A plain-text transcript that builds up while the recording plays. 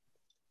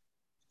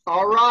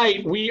All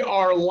right, we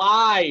are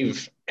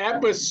live.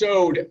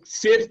 Episode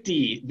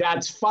 50.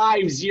 That's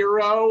 50.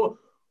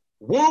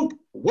 Whoop,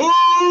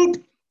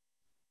 whoop.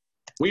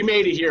 We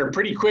made it here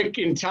pretty quick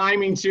in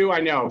timing too. I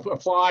know,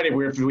 applaud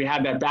if we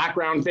had that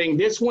background thing.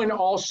 This one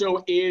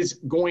also is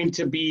going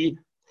to be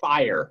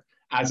fire,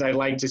 as I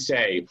like to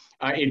say.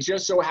 It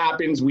just so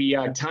happens we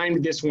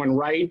timed this one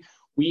right.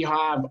 We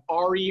have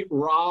Ari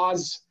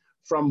Raz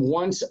from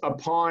Once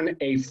Upon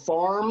a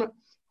Farm.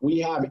 We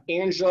have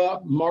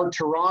Angela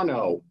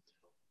Martirano,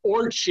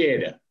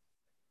 Orchid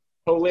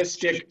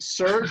Holistic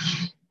Search.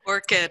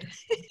 Orchid.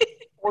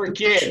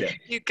 Orchid.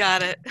 You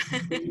got it.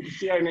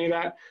 See how I made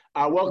that?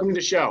 Welcome to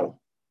the show.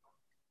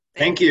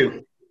 Thank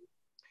you.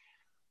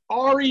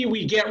 Ari,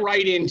 we get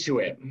right into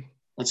it.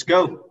 Let's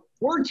go.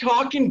 We're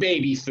talking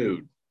baby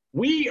food.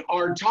 We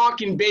are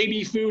talking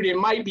baby food. It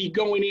might be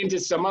going into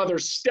some other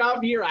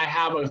stuff here. I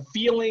have a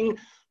feeling,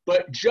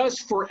 but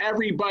just for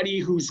everybody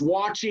who's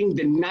watching,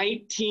 the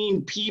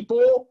 19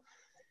 people,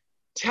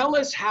 tell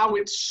us how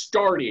it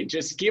started.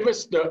 Just give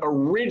us the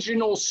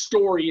original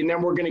story, and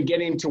then we're going to get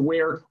into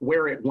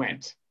where it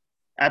went.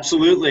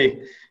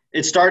 Absolutely.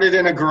 It started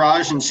in a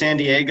garage in San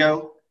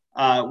Diego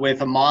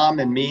with a mom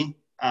and me.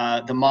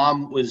 The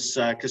mom was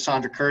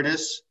Cassandra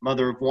Curtis,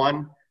 mother of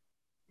one,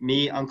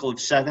 me, uncle of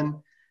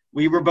seven.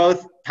 We were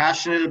both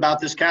passionate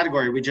about this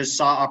category. We just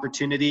saw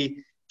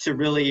opportunity to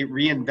really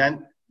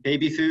reinvent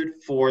baby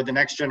food for the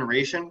next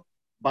generation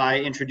by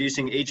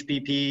introducing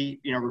HPP,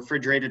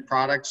 refrigerated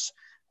products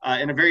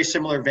in a very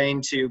similar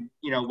vein to,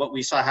 what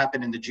we saw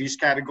happen in the juice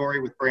category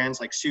with brands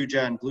like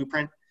Suja and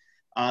Blueprint.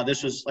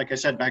 This was, like I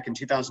said, back in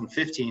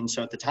 2015.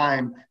 So at the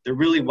time, there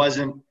really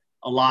wasn't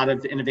a lot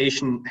of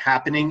innovation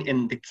happening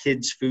in the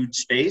kids' food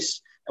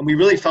space. And we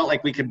really felt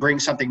like we could bring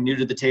something new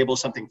to the table,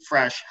 something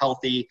fresh,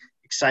 healthy,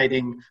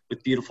 exciting,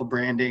 with beautiful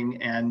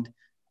branding. And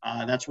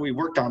that's what we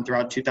worked on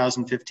throughout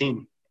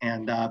 2015.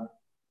 And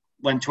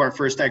went to our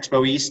first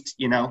Expo East,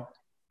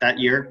 that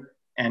year,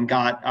 and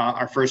got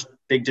our first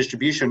big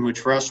distribution, which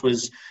for us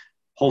was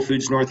Whole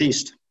Foods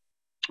Northeast,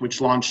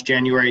 which launched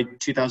January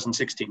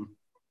 2016.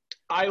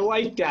 I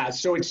like that.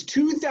 So it's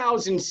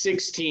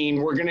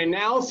 2016. We're going to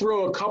now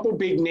throw a couple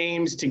big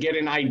names to get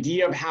an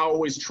idea of how it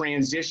was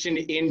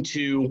transitioned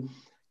into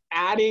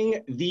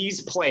adding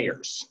these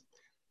players.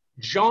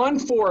 John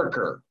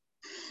Foraker,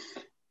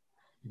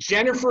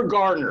 Jennifer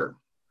Garner,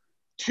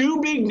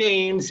 two big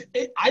names.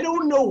 I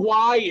don't know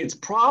why. It's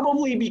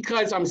probably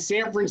because I'm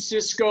San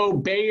Francisco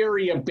Bay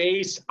Area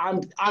based.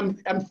 I'm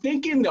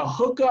thinking the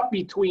hookup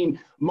between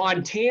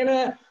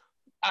Montana,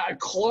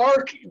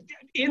 Clark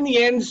in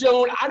the end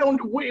zone. I don't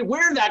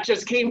where that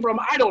just came from.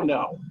 I don't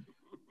know.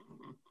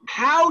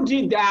 How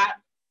did that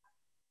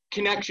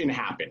connection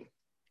happen?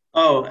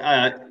 Oh,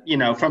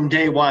 from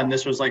day one,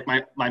 this was like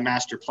my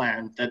master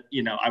plan that,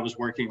 I was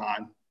working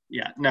on.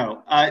 Yeah,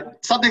 no,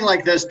 something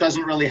like this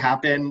doesn't really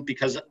happen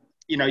because,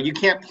 you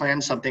can't plan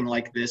something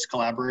like this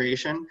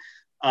collaboration.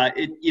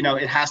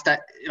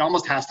 It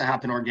almost has to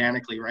happen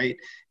organically, right?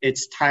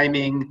 It's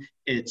timing,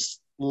 it's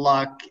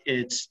luck,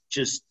 it's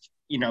just,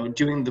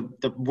 doing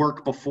the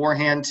work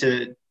beforehand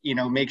to,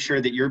 make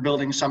sure that you're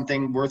building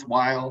something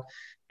worthwhile.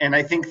 And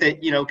I think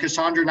that,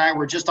 Cassandra and I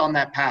were just on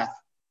that path.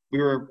 We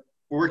were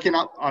working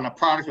on a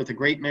product with a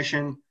great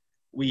mission.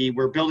 We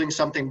were building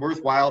something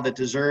worthwhile that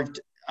deserved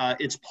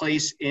its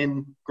place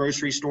in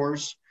grocery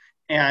stores.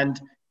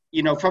 And,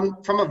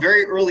 from a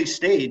very early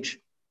stage,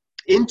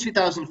 in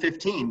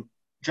 2015,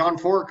 John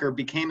Foraker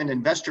became an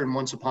investor in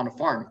Once Upon a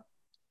Farm.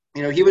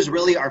 He was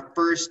really our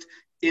first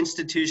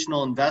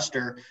institutional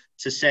investor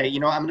to say, I'm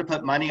going to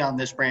put money on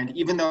this brand,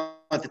 even though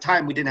at the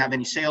time we didn't have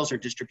any sales or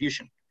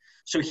distribution.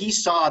 So he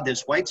saw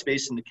this white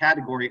space in the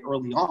category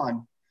early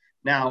on.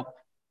 Now,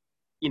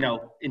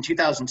 in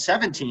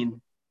 2017,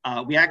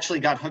 we actually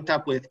got hooked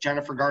up with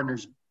Jennifer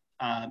Gardner's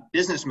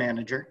business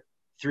manager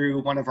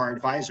through one of our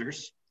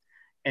advisors.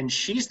 And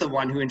she's the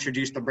one who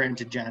introduced the brand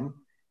to Jen.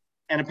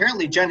 And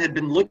apparently Jen had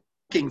been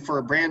looking for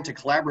a brand to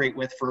collaborate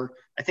with for,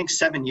 I think,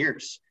 7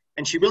 years.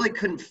 And she really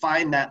couldn't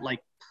find that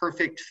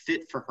perfect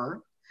fit for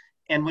her.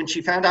 And when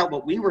she found out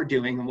what we were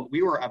doing and what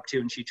we were up to,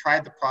 and she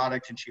tried the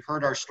product and she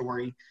heard our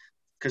story,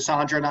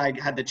 Cassandra and I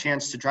had the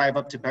chance to drive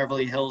up to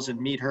Beverly Hills and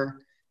meet her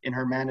in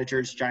her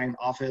manager's giant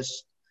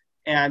office.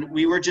 And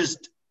we were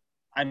just,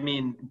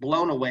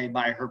 blown away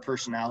by her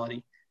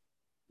personality.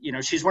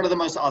 She's one of the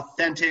most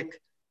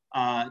authentic,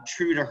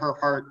 true to her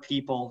heart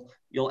people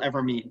you'll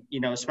ever meet,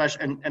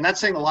 especially, and that's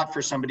saying a lot for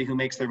somebody who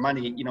makes their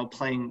money,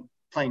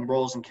 playing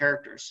roles and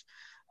characters.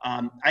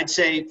 I'd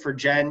say for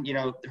Jen,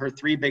 her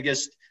three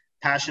biggest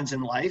passions in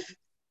life,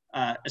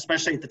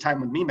 especially at the time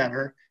when we met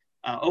her,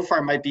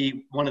 OFAR might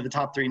be one of the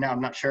top three now,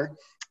 I'm not sure.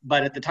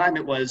 But at the time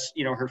it was,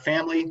 her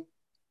family,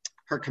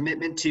 her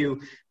commitment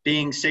to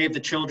being Save the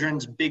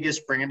Children's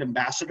biggest brand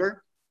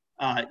ambassador,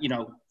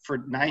 for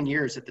 9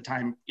 years at the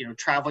time,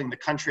 traveling the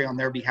country on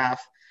their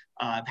behalf,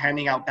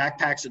 handing out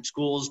backpacks at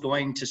schools,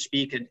 going to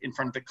speak in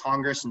front of the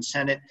Congress and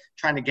Senate,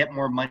 trying to get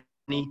more money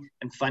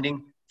and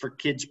funding for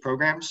kids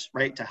programs,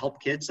 right, to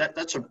help kids.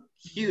 That's a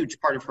huge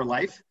part of her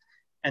life.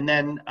 And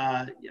then,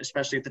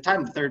 especially at the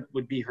time, the third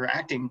would be her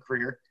acting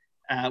career,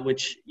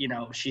 which, you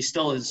know, she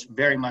still is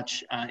very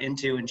much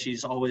into, and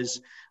she's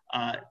always,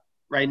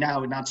 right now,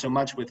 not so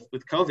much with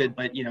COVID,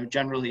 but, you know,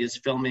 generally is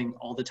filming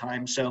all the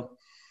time. So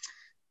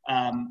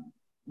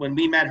when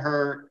we met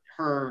her,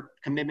 her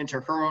commitment to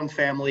her own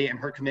family and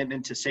her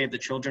commitment to save the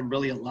children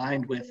really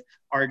aligned with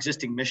our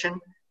existing mission.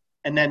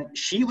 And then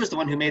she was the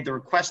one who made the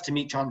request to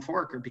meet John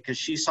Foraker, because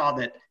she saw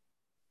that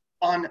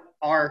on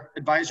our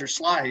advisor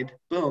slide,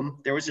 boom,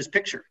 there was his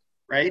picture,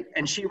 right?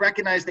 And she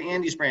recognized the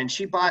Andy's brand.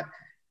 She bought,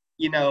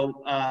 you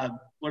know,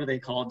 what are they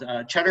called?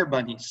 Cheddar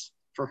bunnies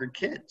for her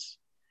kids.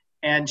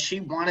 And she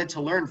wanted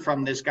to learn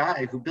from this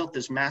guy who built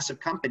this massive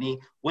company,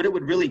 what it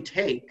would really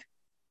take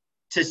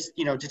to,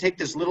 you know, to take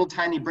this little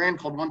tiny brand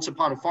called Once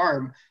Upon a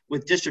Farm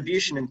with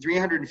distribution in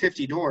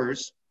 350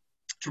 doors,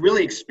 to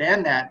really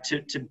expand that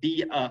to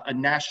be a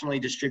nationally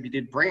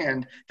distributed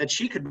brand that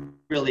she could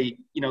really,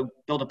 you know,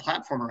 build a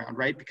platform around,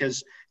 right?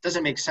 Because it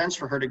doesn't make sense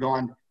for her to go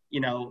on, you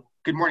know,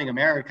 Good Morning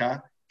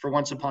America for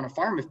Once Upon a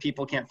Farm if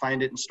people can't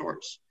find it in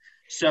stores.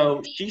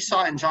 So she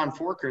saw in John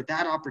Foraker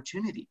that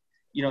opportunity.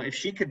 You know, if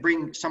she could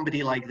bring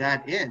somebody like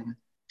that in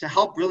to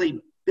help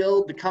really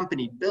build the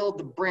company, build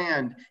the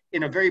brand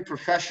in a very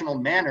professional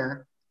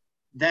manner,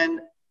 then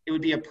it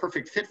would be a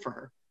perfect fit for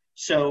her.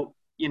 So,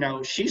 you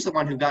know, she's the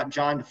one who got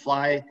John to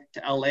fly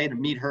to LA to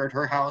meet her at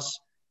her house,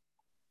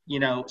 you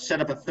know, set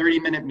up a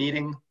 30-minute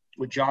meeting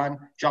with John.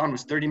 John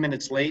was 30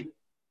 minutes late.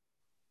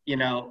 You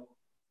know,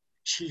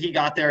 he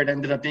got there. It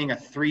ended up being a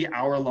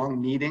 3-hour-long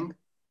meeting.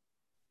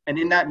 And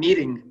in that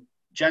meeting,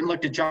 Jen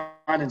looked at John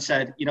and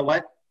said, you know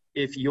what?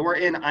 If you're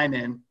in, I'm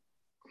in.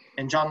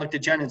 And John looked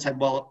at Jen and said,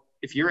 well,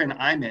 if you're in,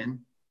 I'm in.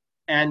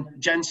 And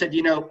Jen said,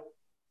 you know,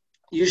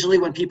 usually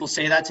when people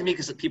say that to me,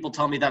 because people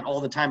tell me that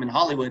all the time in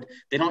Hollywood,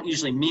 they don't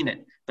usually mean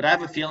it. But I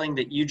have a feeling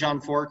that you,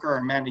 John Foraker, are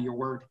a man of your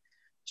word.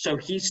 So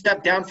he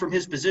stepped down from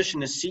his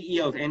position as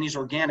CEO of Annie's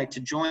Organic to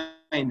join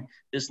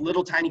this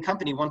little tiny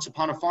company, Once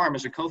Upon a Farm,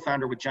 as a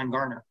co-founder with Jen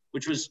Garner,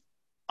 which was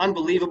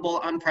unbelievable,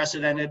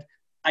 unprecedented.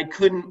 I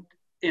couldn't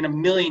in a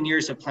million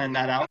years have planned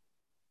that out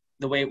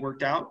the way it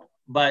worked out.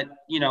 But,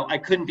 you know, I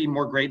couldn't be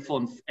more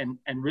grateful and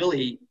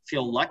really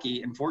feel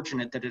lucky and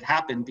fortunate that it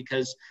happened,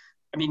 because,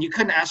 I mean, you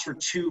couldn't ask for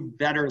two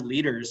better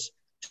leaders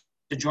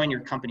to join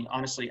your company,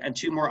 honestly, and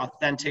two more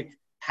authentic,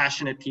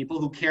 passionate people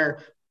who care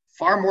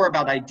far more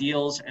about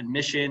ideals and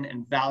mission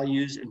and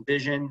values and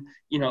vision,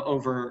 you know,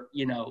 over,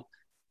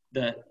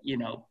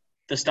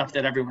 the stuff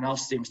that everyone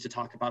else seems to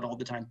talk about all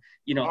the time.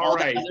 You know, all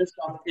that other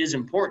stuff is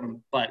important,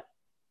 but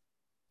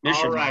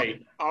mission.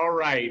 All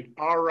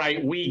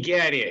right. We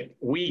get it,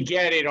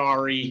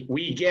 Ari.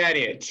 We get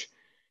it.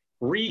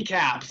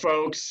 Recap,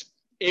 folks.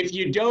 If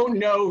you don't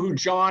know who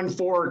John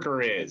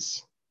Foraker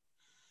is,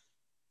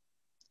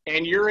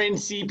 and you're in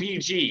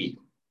CPG,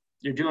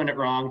 you're doing it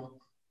wrong.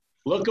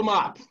 Look him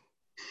up.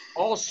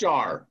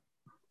 All-star.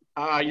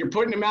 You're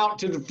putting him out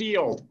to the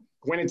field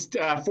when it's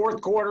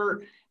fourth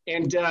quarter,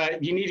 and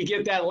you need to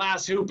get that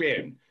last hoop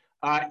in.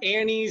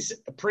 Annie's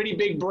a pretty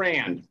big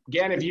brand.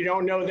 Again, if you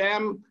don't know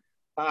them,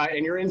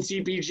 and you're in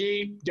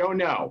CPG, don't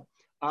know.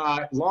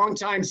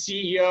 Longtime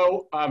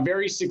CEO,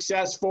 very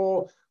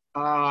successful,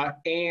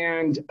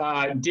 and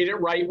did it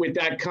right with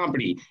that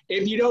company.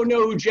 If you don't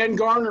know who Jen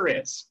Garner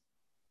is,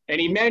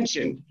 and he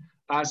mentioned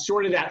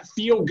sort of that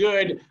feel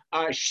good,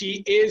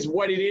 she is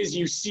what it is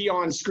you see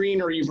on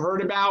screen or you've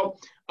heard about,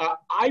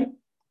 I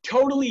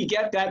totally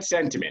get that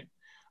sentiment,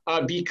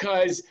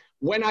 because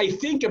when I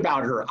think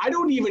about her, I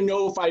don't even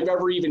know if I've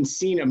ever even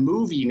seen a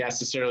movie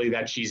necessarily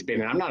that she's been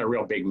in. I'm not a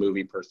real big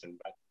movie person,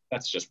 but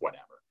that's just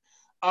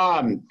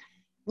whatever.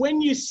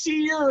 When you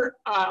see her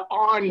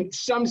on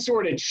some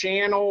sort of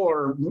channel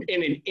or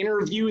in an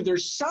interview,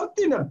 there's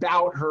something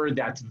about her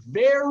that's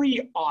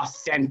very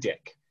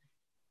authentic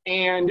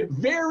and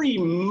very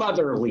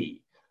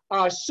motherly.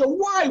 So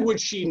why would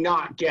she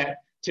not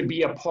get to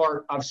be a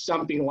part of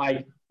something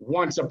like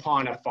Once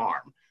Upon a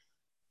Farm?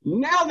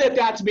 Now that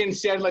that's been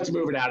said, let's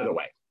move it out of the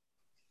way.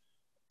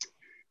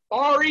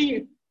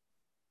 Ari,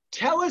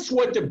 tell us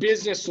what the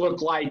business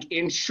looked like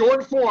in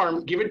short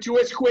form. Give it to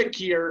us quick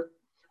here.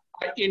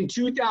 In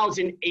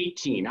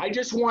 2018, I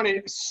just want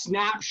a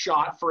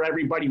snapshot for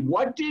everybody.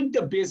 What did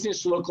the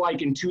business look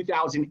like in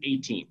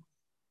 2018?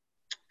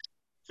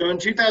 So in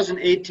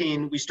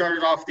 2018, we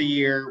started off the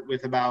year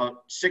with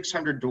about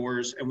 600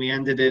 doors, and we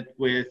ended it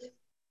with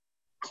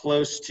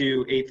close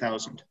to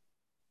 8,000.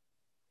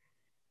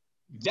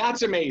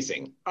 That's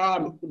amazing.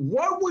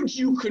 What would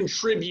you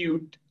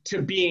contribute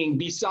to being,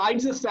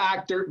 besides the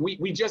fact that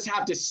we just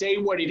have to say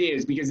what it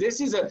is, because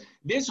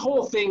this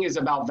whole thing is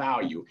about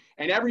value.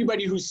 And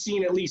everybody who's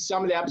seen at least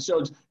some of the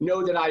episodes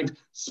know that I've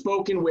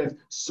spoken with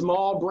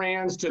small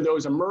brands to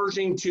those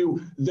emerging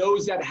to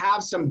those that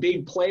have some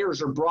big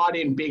players or brought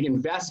in big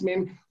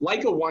investment,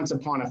 like a Once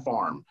Upon a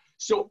Farm.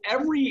 So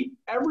every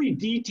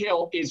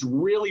detail is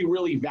really,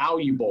 really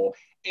valuable,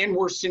 and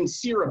we're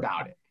sincere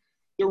about it.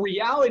 The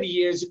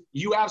reality is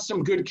you have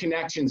some good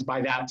connections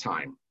by that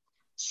time.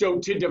 So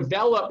to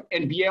develop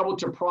and be able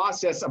to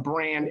process a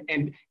brand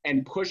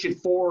and push it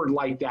forward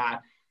like that,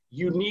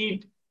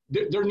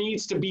 there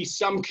needs to be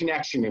some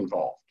connection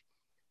involved.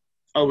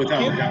 Oh,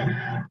 without a doubt.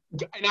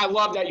 And I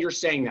love that you're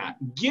saying that.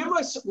 Give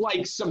us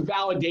like some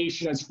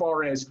validation as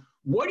far as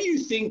what do you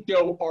think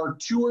though are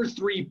 2 or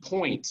 3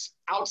 points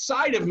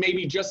outside of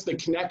maybe just the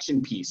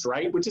connection piece,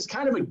 right? Which is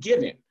kind of a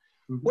given.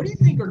 What do you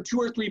think are 2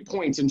 or 3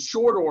 points in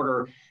short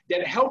order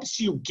that helps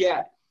you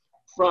get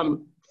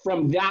from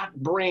that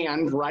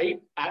brand,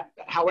 right, at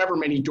however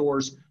many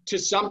doors to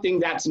something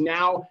that's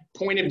now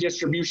point of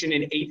distribution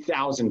in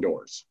 8,000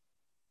 doors?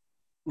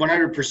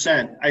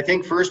 100%. I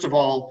think first of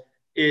all,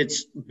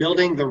 it's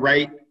building the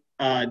right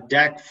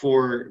deck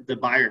for the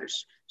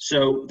buyers.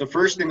 So the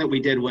first thing that we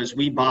did was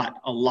we bought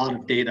a lot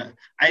of data.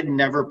 I had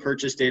never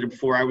purchased data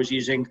before. I was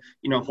using,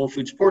 Whole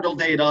Foods portal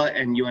data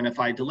and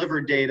UNFI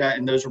delivered data,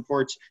 and those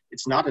reports.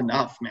 It's not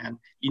enough, man.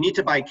 You need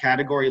to buy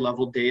category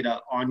level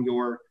data on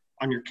the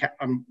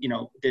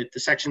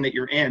section that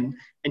you're in,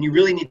 and you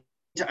really need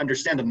to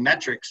understand the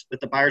metrics that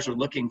the buyers are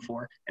looking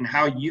for and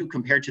how you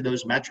compare to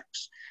those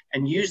metrics,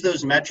 and use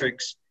those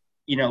metrics.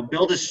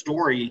 Build a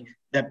story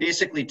that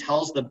basically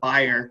tells the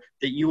buyer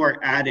that you are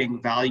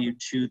adding value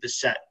to the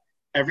set.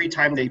 Every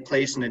time they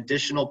place an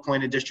additional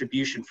point of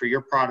distribution for your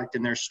product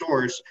in their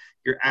stores,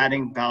 you're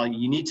adding value.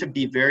 You need to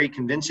be very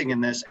convincing in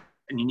this,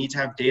 and you need to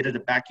have data to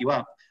back you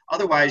up.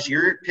 Otherwise,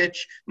 your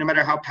pitch, no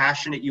matter how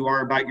passionate you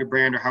are about your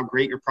brand or how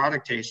great your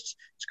product tastes,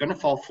 it's going to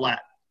fall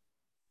flat.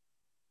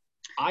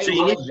 I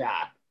love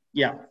that.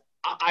 Yeah.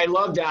 I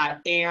love that.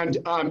 And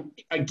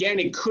again,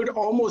 it could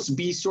almost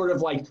be sort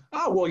of like,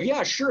 oh, well,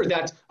 yeah, sure.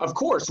 That's, of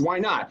course, why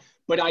not?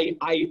 But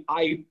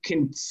I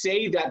can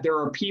say that there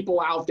are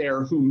people out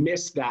there who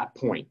miss that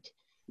point.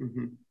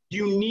 Mm-hmm.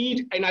 You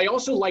need, and I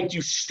also like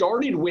you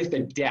started with a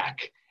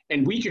deck,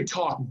 and we could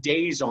talk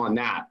days on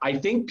that. I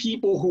think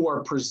people who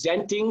are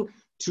presenting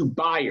to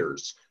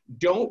buyers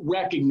don't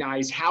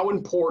recognize how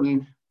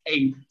important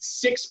a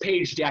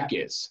 6-page deck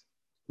is.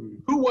 Mm-hmm.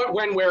 Who, what,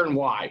 when, where, and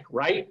why,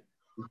 right?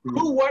 Mm-hmm.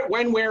 Who, what,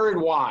 when, where, and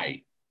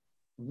why?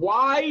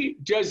 Why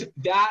does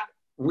that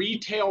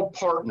retail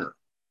partner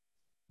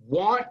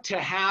want to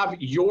have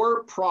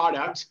your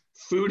product,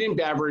 food and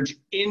beverage,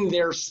 in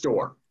their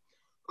store?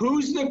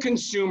 Who's the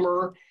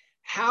consumer?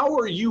 How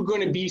are you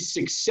going to be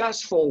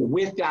successful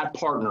with that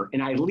partner?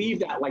 And I leave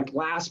that like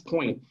last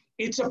point.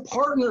 It's a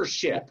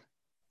partnership.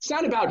 It's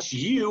not about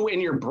you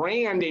and your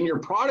brand and your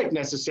product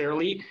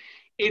necessarily.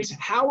 It's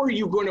how are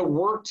you going to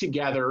work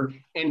together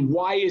and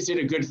why is it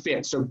a good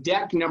fit? So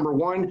deck number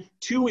 1.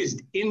 2 is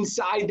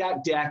inside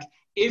that deck,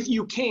 if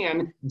you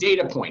can,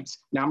 data points.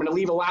 Now I'm going to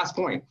leave a last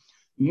point.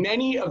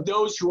 Many of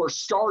those who are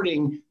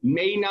starting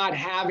may not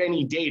have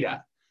any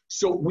data.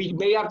 So we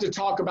may have to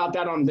talk about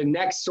that on the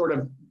next sort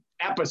of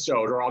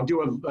episode, or I'll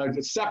do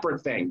a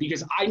separate thing,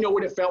 because I know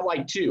what it felt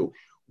like too.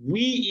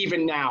 We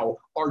even now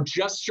are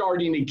just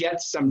starting to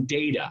get some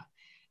data,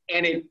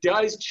 and it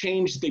does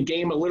change the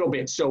game a little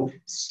bit. So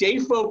stay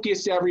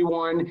focused,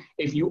 everyone.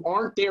 If you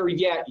aren't there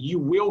yet, you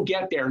will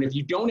get there. And if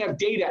you don't have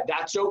data,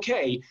 that's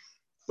okay.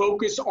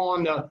 Focus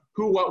on the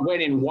who, what,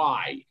 when, and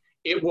why.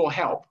 It will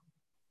help.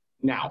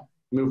 Now,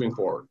 moving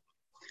forward.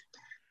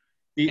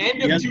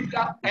 End of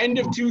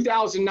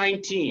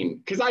 2019,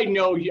 because I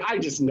know, I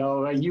just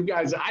know you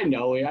guys, I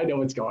know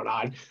what's going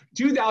on.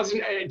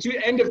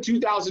 End of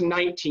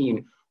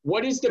 2019,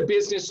 what does the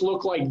business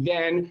look like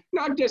then?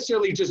 Not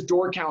necessarily just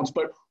door counts,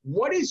 but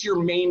what is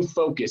your main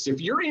focus? If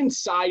you're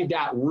inside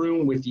that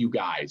room with you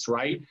guys,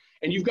 right?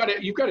 And you've got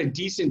a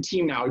decent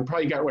team now. You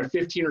probably got, what,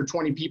 15 or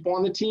 20 people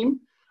on the team?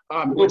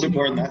 A little bit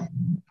more than that.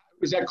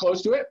 Was that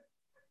close to it?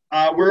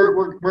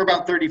 We're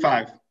about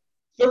 35.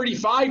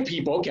 35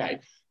 people, okay.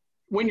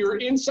 When you're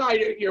inside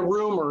your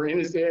room, or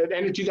in the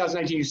end of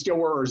 2019, you still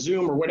were, or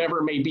Zoom or whatever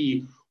it may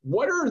be,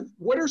 what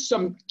are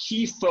some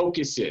key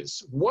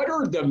focuses? What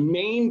are the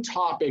main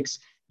topics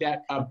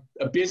that a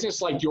business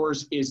like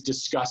yours is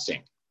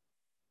discussing?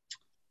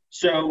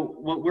 So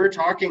what we're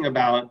talking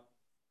about,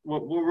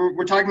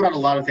 we're talking about a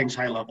lot of things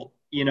high level.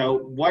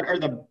 What are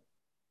the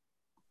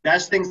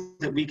best things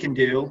that we can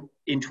do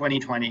in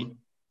 2020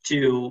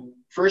 to,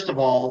 first of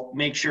all,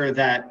 make sure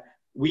that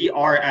we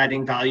are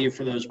adding value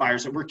for those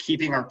buyers, that we're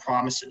keeping our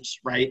promises,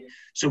 right?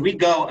 So we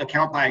go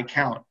account by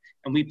account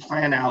and we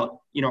plan out,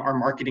 our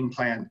marketing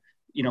plan.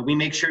 We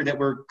make sure that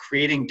we're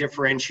creating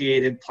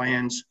differentiated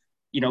plans,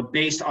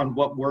 based on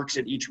what works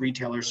at each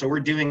retailer. So we're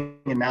doing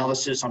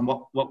analysis on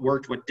what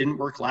worked, what didn't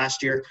work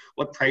last year,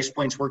 what price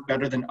points work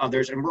better than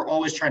others. And we're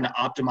always trying to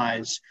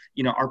optimize,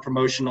 our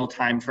promotional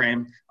time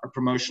frame, our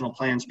promotional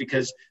plans,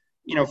 because,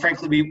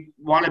 frankly, we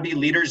want to be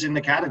leaders in the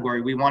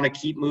category. We want to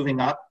keep moving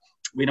up.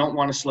 We don't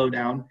want to slow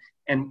down.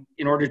 And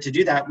in order to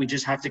do that, we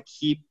just have to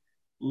keep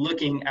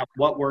looking at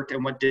what worked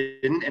and what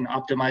didn't, and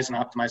optimize and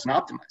optimize and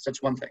optimize.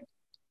 That's one thing.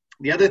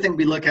 The other thing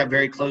we look at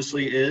very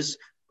closely is,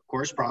 of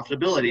course,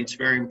 profitability. It's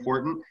very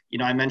important.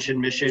 I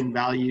mentioned mission,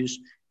 values,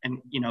 and,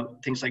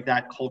 things like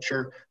that,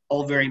 culture,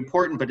 all very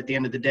important. But at the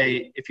end of the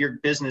day, if your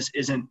business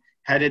isn't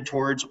headed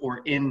towards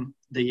or in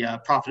the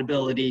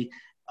profitability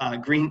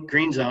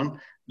green zone,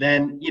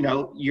 then,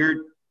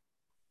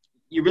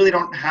 you really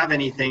don't have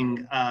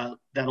anything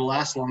that'll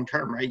last long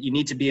term, right? You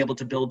need to be able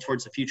to build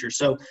towards the future.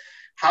 So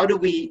how do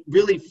we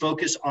really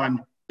focus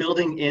on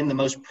building in the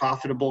most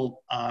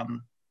profitable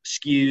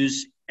SKUs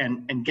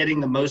and getting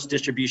the most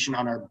distribution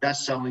on our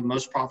best selling,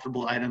 most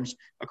profitable items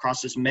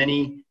across as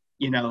many,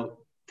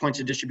 points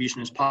of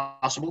distribution as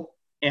possible?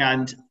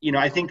 And,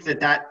 I think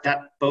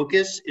that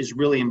focus is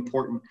really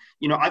important.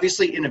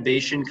 Obviously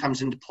innovation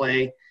comes into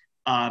play.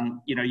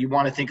 You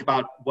want to think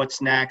about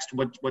what's next,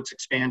 what's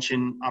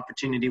expansion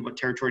opportunity, what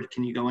territory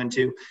can you go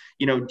into?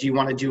 Do you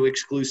want to do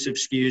exclusive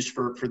SKUs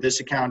for this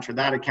account or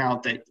that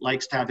account that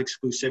likes to have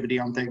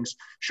exclusivity on things?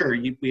 Sure,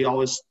 we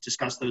always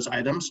discuss those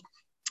items,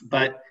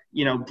 but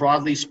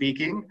broadly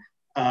speaking,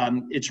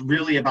 it's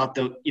really about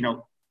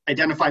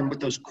identifying what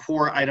those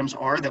core items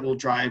are that will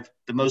drive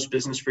the most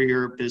business for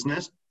your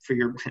business,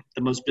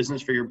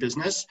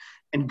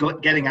 and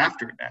getting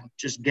after it, man.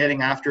 Just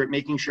getting after it,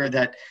 making sure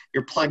that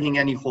you're plugging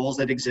any holes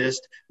that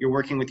exist. You're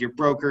working with your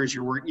brokers.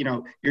 You're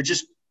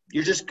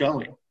just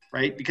going,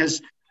 right?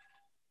 Because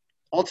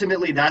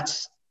ultimately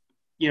that's,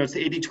 it's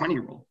the 80-20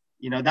 rule.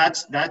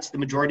 That's the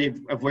majority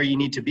of where you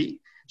need to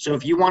be. So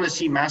if you want to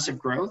see massive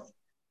growth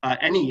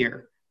any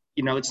year,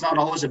 it's not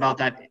always about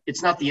that.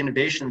 It's not the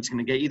innovation that's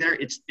going to get you there.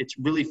 It's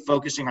really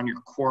focusing on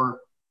your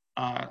core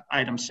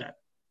item set.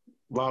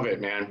 Love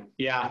it, man.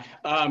 Yeah.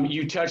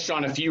 You touched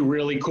on a few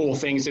really cool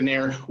things in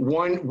there.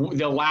 One,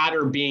 the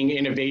latter being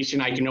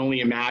innovation, I can only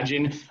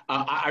imagine.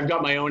 I've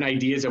got my own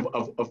ideas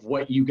of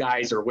what you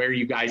guys or where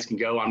you guys can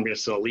go. I'm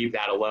just going to leave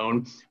that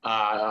alone.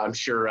 I'm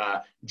sure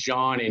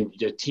John and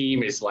the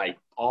team is like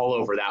all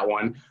over that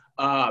one.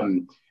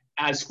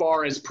 As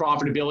far as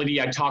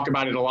profitability, I talk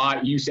about it a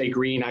lot. You say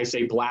green, I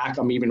say black.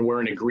 I'm even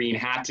wearing a green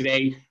hat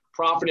today.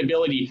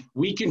 Profitability,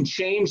 we can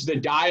change the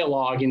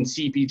dialogue in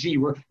CPG.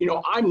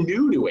 I'm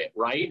new to it,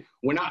 right?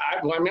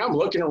 I'm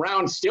looking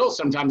around still,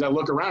 sometimes I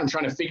look around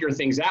trying to figure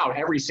things out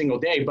every single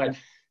day, but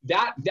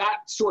that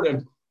sort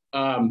of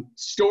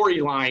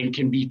storyline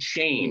can be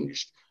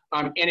changed.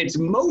 And it's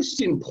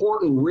most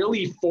important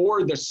really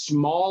for the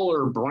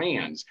smaller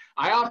brands.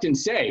 I often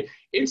say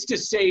it's to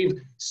save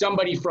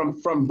somebody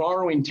from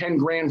borrowing 10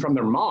 grand from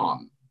their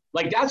mom.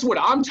 Like that's what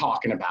I'm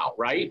talking about,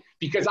 right?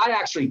 Because I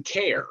actually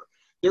care.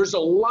 There's a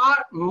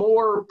lot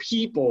more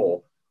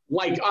people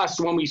like us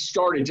when we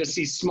started, just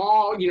these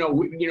small,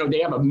 they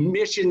have a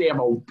mission, they have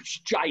a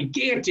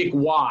gigantic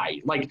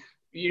why. Like,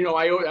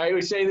 I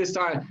always say this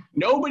time,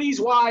 nobody's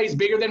why is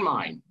bigger than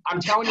mine. I'm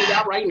telling you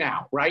that right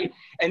now, right?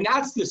 And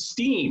that's the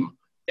steam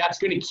that's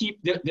going to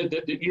keep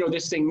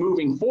this thing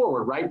moving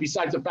forward, right?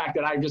 Besides the fact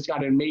that I've just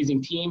got an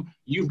amazing team,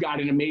 you've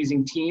got an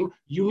amazing team,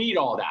 you need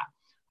all that.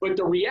 But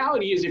the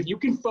reality is if you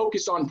can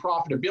focus on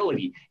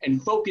profitability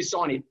and focus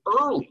on it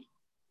early,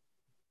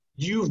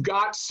 you've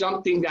got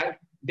something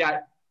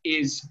that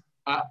is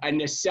a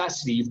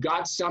necessity. You've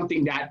got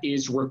something that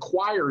is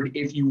required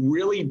if you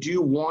really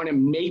do want to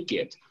make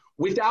it,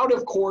 without,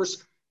 of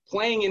course,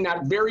 playing in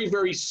that very,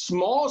 very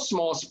small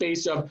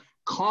space of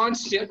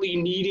constantly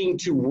needing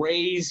to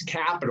raise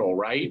capital,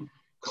 right?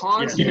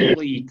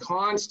 Constantly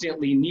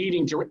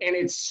needing to, and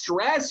it's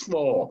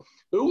stressful.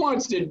 Who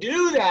wants to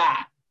do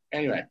that?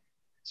 Anyway,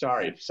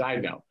 sorry,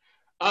 side note.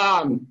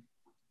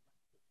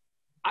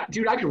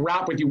 Dude, I could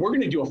rap with you. We're going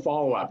to do a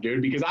follow-up,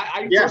 dude, because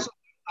I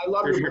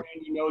love your brand.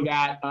 You know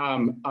that.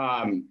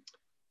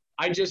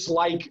 I just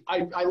like,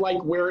 I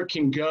like where it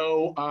can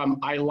go.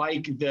 I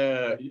like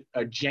the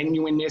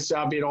genuineness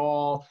of it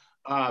all.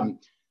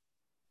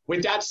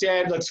 With that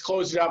said, let's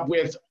close it up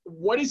with,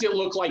 what does it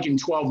look like in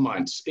 12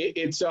 months? I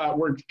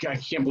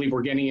can't believe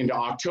we're getting into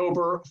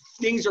October.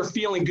 Things are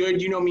feeling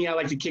good. You know me, I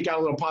like to kick out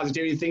a little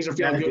positivity. Things are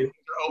feeling good.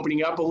 They're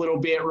opening up a little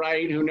bit,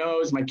 right? Who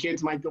knows? My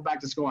kids might go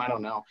back to school. I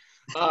don't know.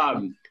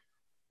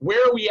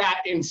 Where are we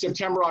at in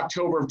September,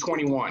 October of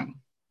 21?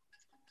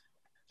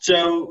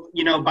 So,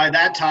 by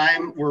that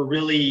time, we're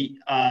really,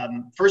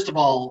 first of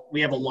all, we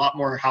have a lot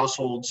more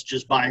households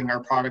just buying our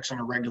products on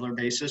a regular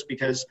basis,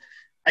 because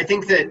I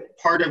think that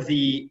part of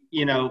the,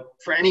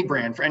 for any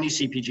brand, for any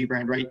CPG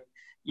brand, right,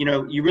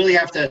 you really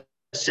have to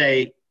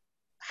say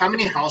how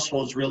many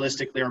households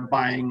realistically are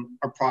buying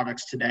our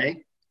products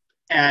today,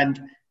 and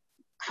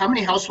how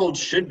many households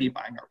should be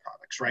buying our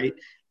products, right?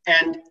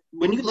 And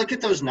when you look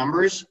at those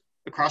numbers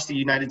across the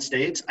United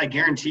States, I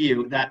guarantee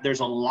you that there's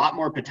a lot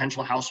more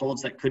potential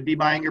households that could be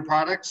buying your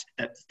products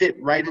that fit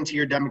right into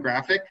your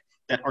demographic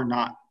that are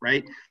not,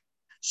 right?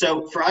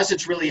 So for us,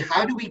 it's really,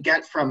 how do we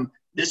get from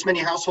this many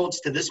households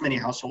to this many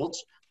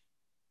households?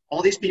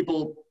 All these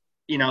people,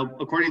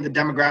 according to the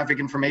demographic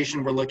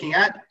information we're looking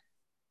at,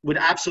 would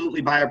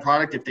absolutely buy a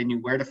product if they knew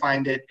where to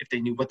find it, if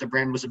they knew what the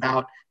brand was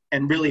about,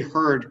 and really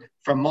heard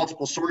from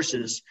multiple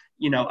sources,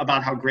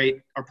 about how great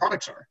our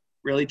products are,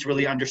 really, to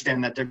really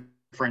understand that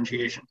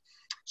differentiation.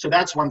 So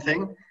that's one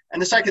thing.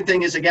 And the second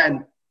thing is,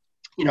 again,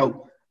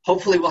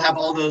 hopefully we'll have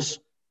all those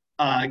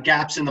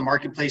gaps in the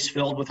marketplace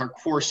filled with our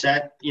core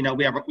set. We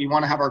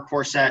want to have our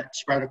core set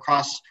spread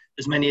across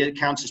as many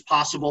accounts as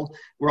possible.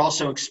 We're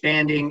also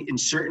expanding in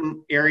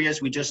certain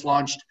areas. We just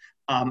launched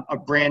a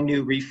brand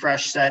new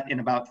refresh set in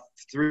about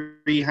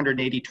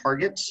 380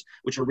 targets,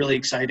 which are really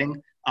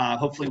exciting.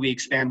 Hopefully we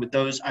expand with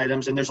those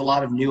items. And there's a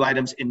lot of new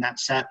items in that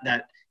set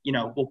that,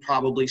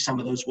 some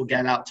of those will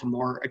get out to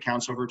more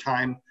accounts over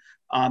time.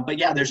 But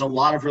yeah, there's a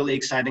lot of really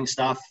exciting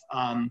stuff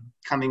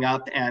coming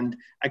up, and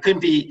I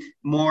couldn't be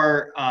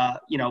more,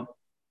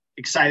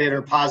 excited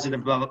or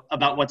positive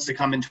about what's to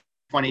come in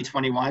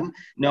 2021,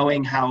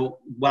 knowing how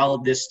well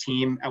this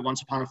team at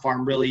Once Upon a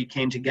Farm really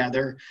came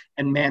together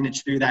and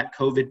managed through that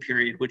COVID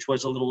period, which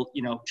was a little,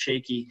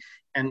 shaky.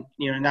 And,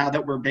 now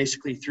that we're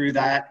basically through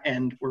that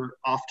and we're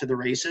off to the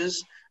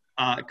races,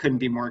 couldn't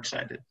be more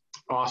excited.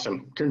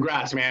 Awesome.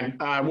 Congrats, man.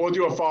 We'll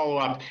do a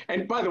follow-up.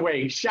 And by the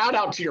way, shout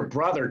out to your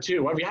brother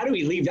too. I mean, how do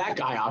we leave that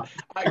guy out?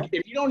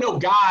 If you don't know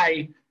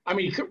Guy, I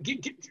mean,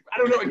 I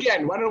don't know,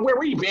 again, I don't know,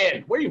 where you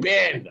been? Where you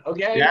been?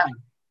 Okay. Yeah.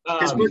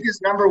 His book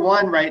is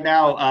 #1 right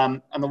now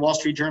on the Wall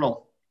Street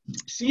Journal.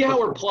 See how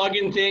we're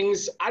plugging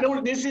things?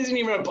 This isn't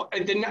even,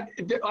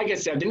 like I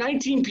said, the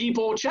 19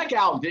 people, check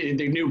out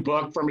the new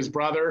book from his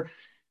brother.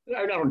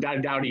 I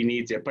doubt he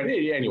needs it, but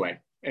anyway,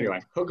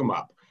 hook him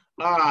up.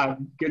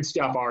 Good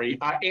stuff, Ari.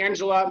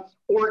 Angela,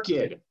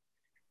 Orchid.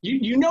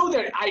 You know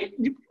that I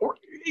do.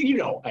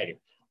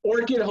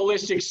 Orchid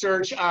Holistic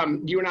Search.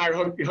 You and I are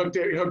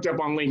hooked up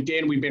on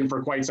LinkedIn. We've been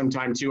for quite some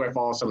time too. I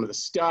follow some of the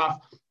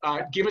stuff.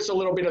 Give us a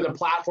little bit of the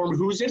platform.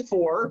 Who's it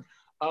for?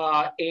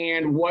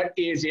 And what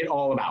is it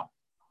all about?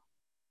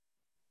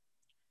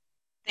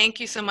 Thank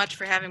you so much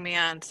for having me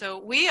on. So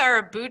we are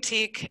a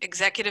boutique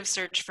executive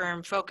search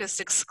firm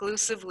focused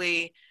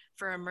exclusively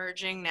for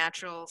emerging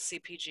natural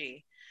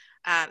CPG.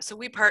 So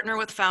we partner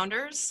with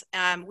founders.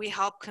 We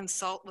help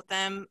consult with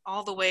them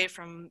all the way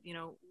from,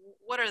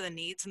 what are the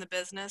needs in the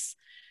business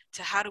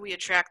to how do we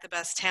attract the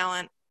best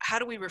talent? How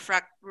do we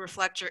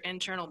reflect your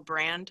internal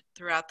brand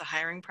throughout the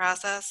hiring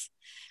process?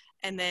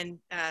 And then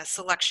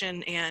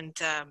selection and,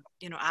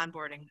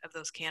 onboarding of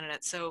those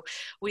candidates. So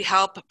we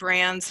help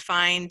brands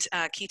find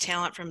key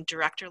talent from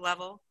director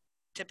level,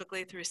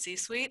 typically through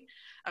C-suite,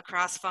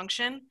 across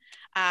function,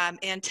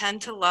 and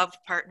tend to love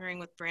partnering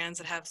with brands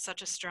that have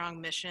such a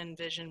strong mission,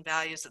 vision,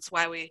 values. That's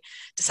why we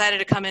decided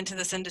to come into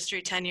this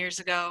industry 10 years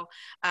ago,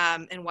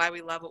 and why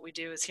we love what we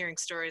do is hearing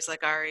stories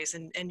like Ari's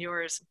and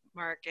yours,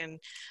 Mark, and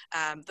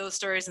those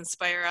stories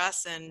inspire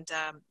us, and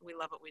we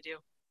love what we do.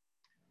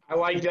 I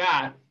like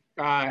that,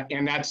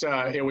 and that's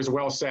it was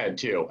well said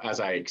too, as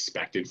I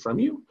expected from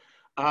you.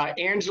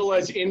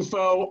 Angela's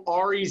info,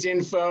 Ari's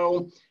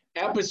info,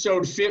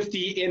 episode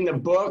 50 in the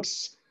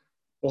books.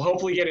 We'll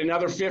hopefully get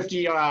another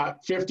 50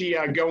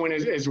 going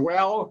as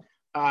well.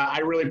 I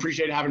really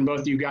appreciate having both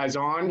of you guys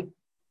on.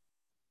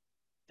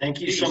 Thank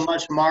you so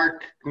much,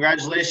 Mark.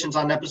 Congratulations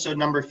on episode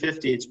number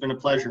 50. It's been a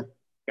pleasure.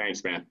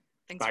 Thanks, man.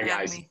 Thanks Bye, for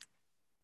having guys. me.